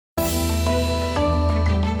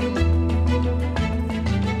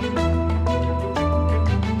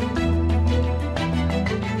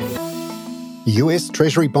US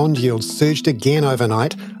Treasury bond yields surged again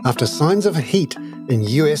overnight after signs of heat in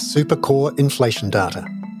US supercore inflation data.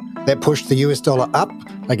 That pushed the US dollar up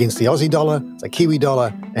against the Aussie dollar, the Kiwi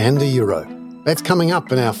dollar and the euro. That's coming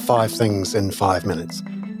up in our 5 Things in 5 Minutes.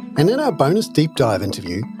 And in our bonus deep dive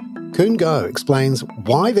interview, Koen Goh explains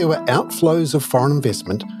why there were outflows of foreign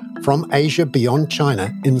investment from Asia beyond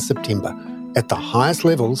China in September, at the highest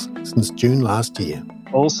levels since June last year.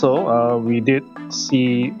 Also, we did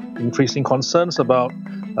see increasing concerns about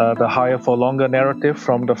the higher for longer narrative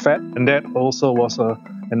from the Fed, and that also was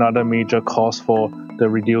another major cause for the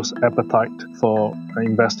reduced appetite for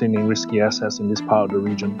investing in risky assets in this part of the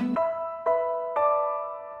region.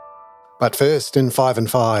 But first, in 5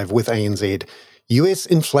 and 5 with ANZ, US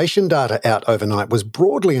inflation data out overnight was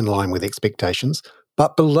broadly in line with expectations,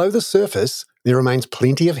 but below the surface, there remains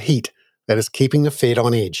plenty of heat that is keeping the Fed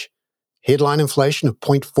on edge. Headline inflation of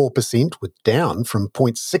 0.4% was down from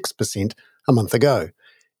 0.6% a month ago.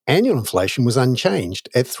 Annual inflation was unchanged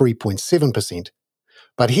at 3.7%.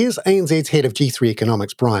 But here's ANZ's head of G3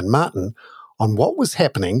 Economics, Brian Martin, on what was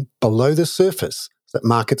happening below the surface that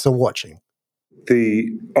markets are watching.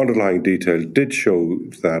 The underlying detail did show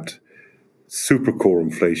that supercore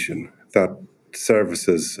inflation, that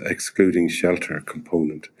services excluding shelter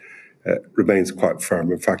component, remains quite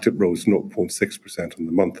firm. In fact, it rose 0.6% on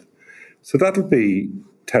the month. So that'll be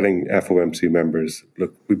telling FOMC members,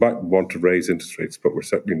 look, we might want to raise interest rates, but we're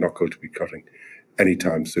certainly not going to be cutting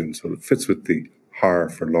anytime soon. So it fits with the higher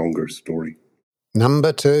for longer story.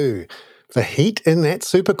 Number 2. The heat in that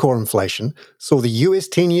supercore inflation saw the US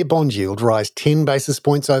 10-year bond yield rise 10 basis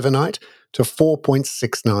points overnight to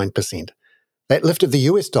 4.69%. That lifted the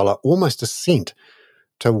US dollar almost a cent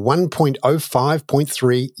to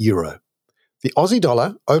 1.05.3 euro. The Aussie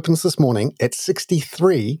dollar opens this morning at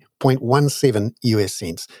 63.17 US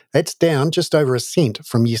cents. That's down just over a cent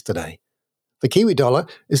from yesterday. The Kiwi dollar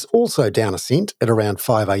is also down a cent at around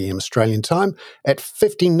 5 a.m. Australian time at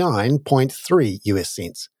 59.3 US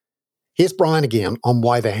cents. Here's Brian again on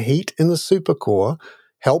why the heat in the supercore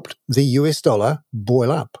helped the US dollar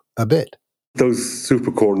boil up a bit. Those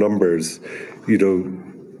supercore numbers,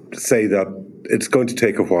 say that it's going to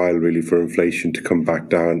take a while really for inflation to come back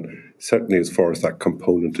down, certainly as far as that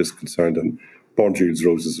component is concerned, and bond yields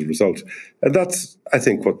rose as a result. And that's, I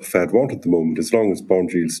think, what the Fed want at the moment. As long as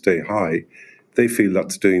bond yields stay high, they feel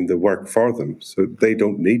that's doing the work for them. So they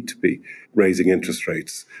don't need to be raising interest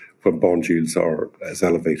rates when bond yields are as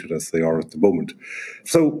elevated as they are at the moment.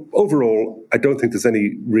 So overall, I don't think there's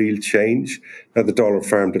any real change. Now, the dollar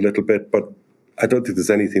firmed a little bit, but I don't think there's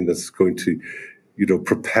anything that's going to,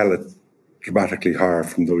 propel it dramatically higher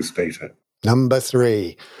from those data. Number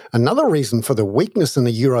 3. Another reason for the weakness in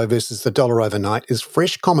the euro versus the dollar overnight is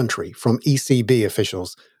fresh commentary from ECB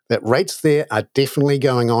officials that rates there are definitely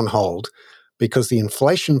going on hold because the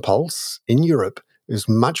inflation pulse in Europe is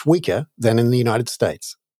much weaker than in the United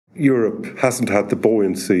States. Europe hasn't had the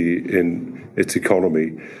buoyancy in its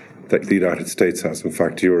economy that the United States has. In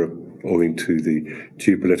fact, Europe, owing to the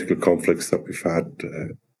geopolitical conflicts that we've had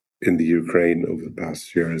in the Ukraine over the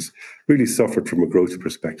past year, has really suffered from a growth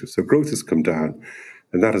perspective. So growth has come down,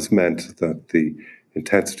 and that has meant that the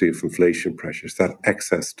intensity of inflation pressures, that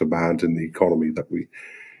excess demand in the economy that we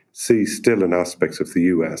see still in aspects of the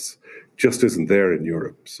US, just isn't there in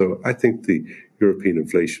Europe. So I think the European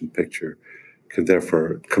inflation picture can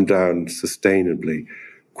therefore come down sustainably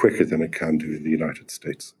quicker than it can do in the United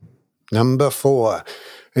States. Number 4.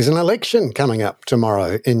 There's an election coming up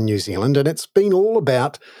tomorrow in New Zealand, and it's been all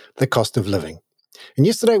about the cost of living. And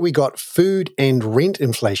yesterday we got food and rent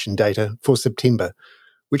inflation data for September,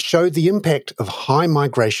 which showed the impact of high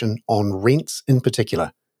migration on rents in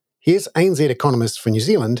particular. Here's ANZ economist for New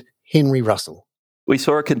Zealand, Henry Russell. We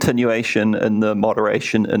saw a continuation in the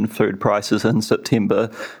moderation in food prices in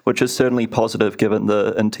September, which is certainly positive given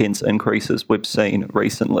the intense increases we've seen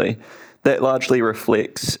recently. That largely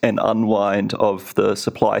reflects an unwind of the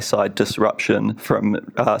supply-side disruption from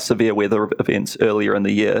severe weather events earlier in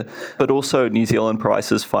the year, but also New Zealand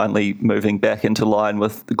prices finally moving back into line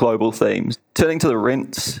with the global themes. Turning to the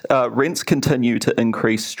rents, rents continue to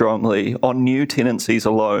increase strongly. On new tenancies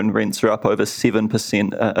alone, rents are up over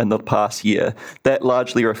 7% in the past year. That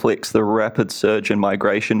largely reflects the rapid surge in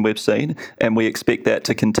migration we've seen, and we expect that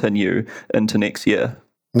to continue into next year.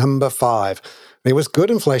 Number 5. There was good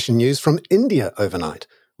inflation news from India overnight,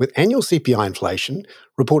 with annual CPI inflation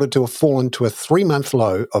reported to have fallen to a 3-month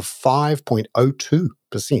low of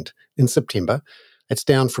 5.02% in September. It's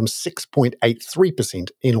down from 6.83%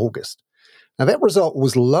 in August. Now, that result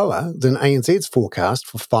was lower than ANZ's forecast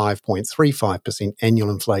for 5.35% annual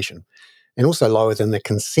inflation, and also lower than the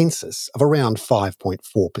consensus of around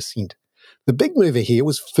 5.4%. The big mover here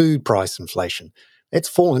was food price inflation. It's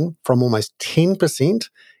fallen from almost 10%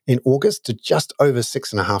 in August to just over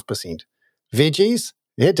 6.5%. Veggies,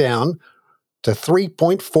 they're down to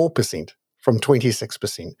 3.4% from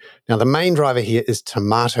 26%. Now, the main driver here is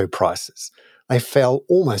tomato prices. They fell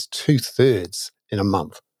almost 2/3 in a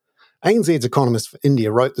month. ANZ's economist for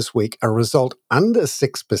India wrote this week a result under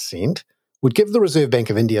 6% would give the Reserve Bank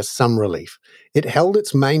of India some relief. It held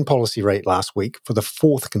its main policy rate last week for the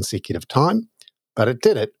fourth consecutive time, but it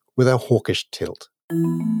did it with a hawkish tilt.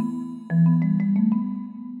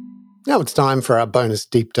 Now it's time for our bonus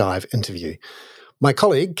deep dive interview. My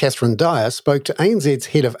colleague, Catherine Dyer, spoke to ANZ's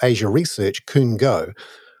Head of Asia Research, Koon Goh,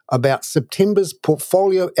 about September's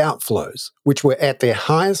portfolio outflows, which were at their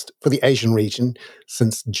highest for the Asian region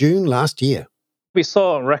since June last year. We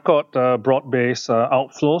saw record broad-based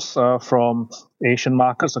outflows from Asian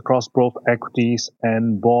markets across both equities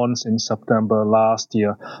and bonds in September last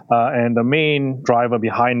year. And the main driver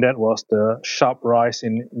behind that was the sharp rise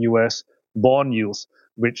in US bond yields,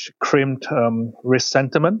 which crimped risk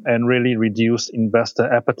sentiment and really reduced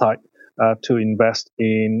investor appetite to invest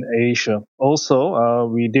in Asia. Also,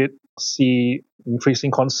 we did see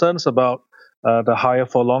increasing concerns about the higher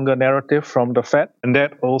for longer narrative from the Fed, and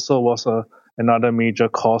that also was another major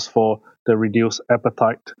cause for the reduced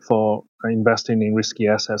appetite for investing in risky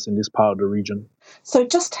assets in this part of the region. So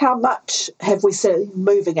just how much have we seen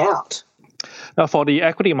moving out? For the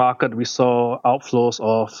equity market, we saw outflows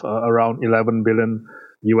of around $11 billion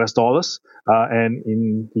US dollars. And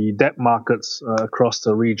in the debt markets across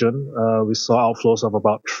the region, we saw outflows of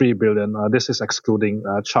about $3 billion. This is excluding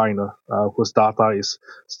China, whose data is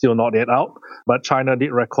still not yet out. But China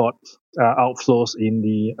did record outflows in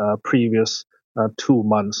the previous 2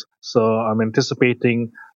 months. So I'm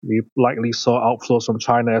anticipating we likely saw outflows from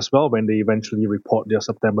China as well when they eventually report their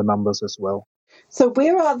September numbers as well. So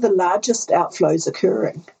where are the largest outflows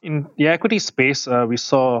occurring? In the equity space, we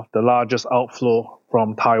saw the largest outflow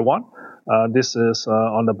from Taiwan. This is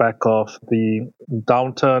on the back of the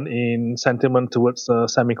downturn in sentiment towards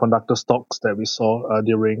semiconductor stocks that we saw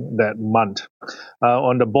during that month.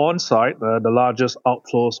 On the bond side, the largest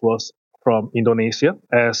outflows was from Indonesia,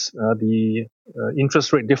 as the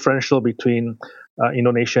interest rate differential between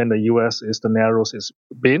Indonesia and the US is the narrowest it's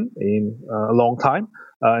been in a long time.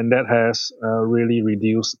 And that has really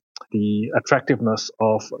reduced the attractiveness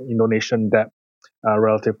of Indonesian debt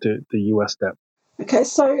relative to the US debt. Okay,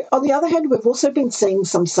 so on the other hand, we've also been seeing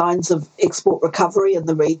some signs of export recovery in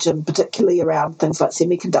the region, particularly around things like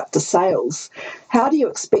semiconductor sales. How do you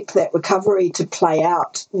expect that recovery to play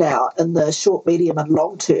out now in the short, medium and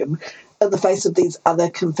long term in the face of these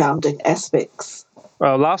other confounding aspects?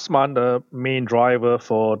 Last month, the main driver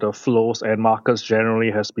for the flows and markets generally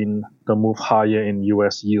has been the move higher in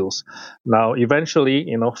US yields. Now,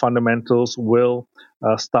 eventually, fundamentals will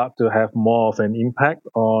start to have more of an impact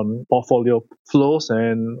on portfolio flows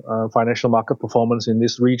and financial market performance in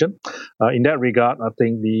this region. In that regard, I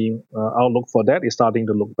think the outlook for that is starting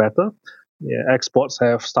to look better. Yeah, exports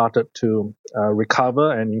have started to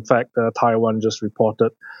recover, and in fact, Taiwan just reported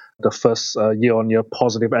the first year-on-year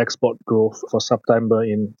positive export growth for September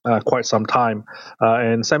in quite some time.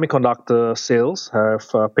 And semiconductor sales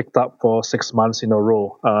have picked up for 6 months in a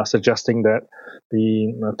row, suggesting that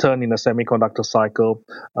the turn in the semiconductor cycle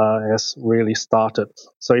has really started.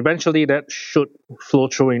 So eventually that should flow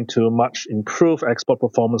through into much improved export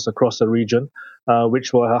performance across the region,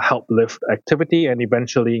 which will help lift activity and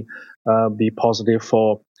eventually be positive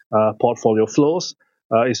for portfolio flows.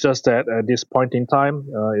 It's just that at this point in time,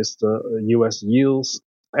 it's the US yields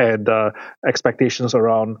and expectations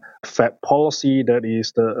around Fed policy that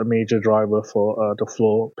is the major driver for the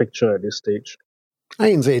flow picture at this stage.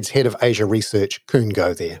 ANZ's Head of Asia Research, Koon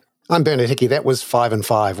Goh there. I'm Bernard Hickey. That was 5 and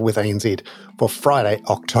 5 with ANZ for Friday,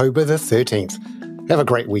 October the 13th. Have a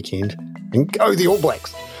great weekend and go the All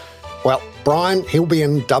Blacks. Well, Brian, he'll be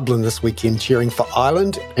in Dublin this weekend cheering for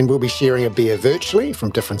Ireland, and we'll be sharing a beer virtually from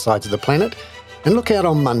different sides of the planet. And look out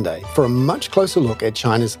on Monday for a much closer look at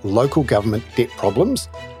China's local government debt problems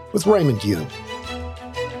with Raymond Yung.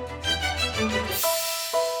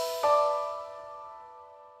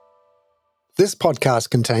 This podcast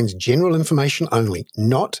contains general information only,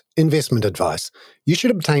 not investment advice. You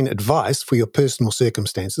should obtain advice for your personal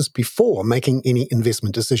circumstances before making any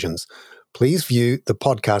investment decisions. Please view the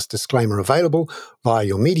podcast disclaimer available via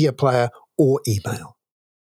your media player or email.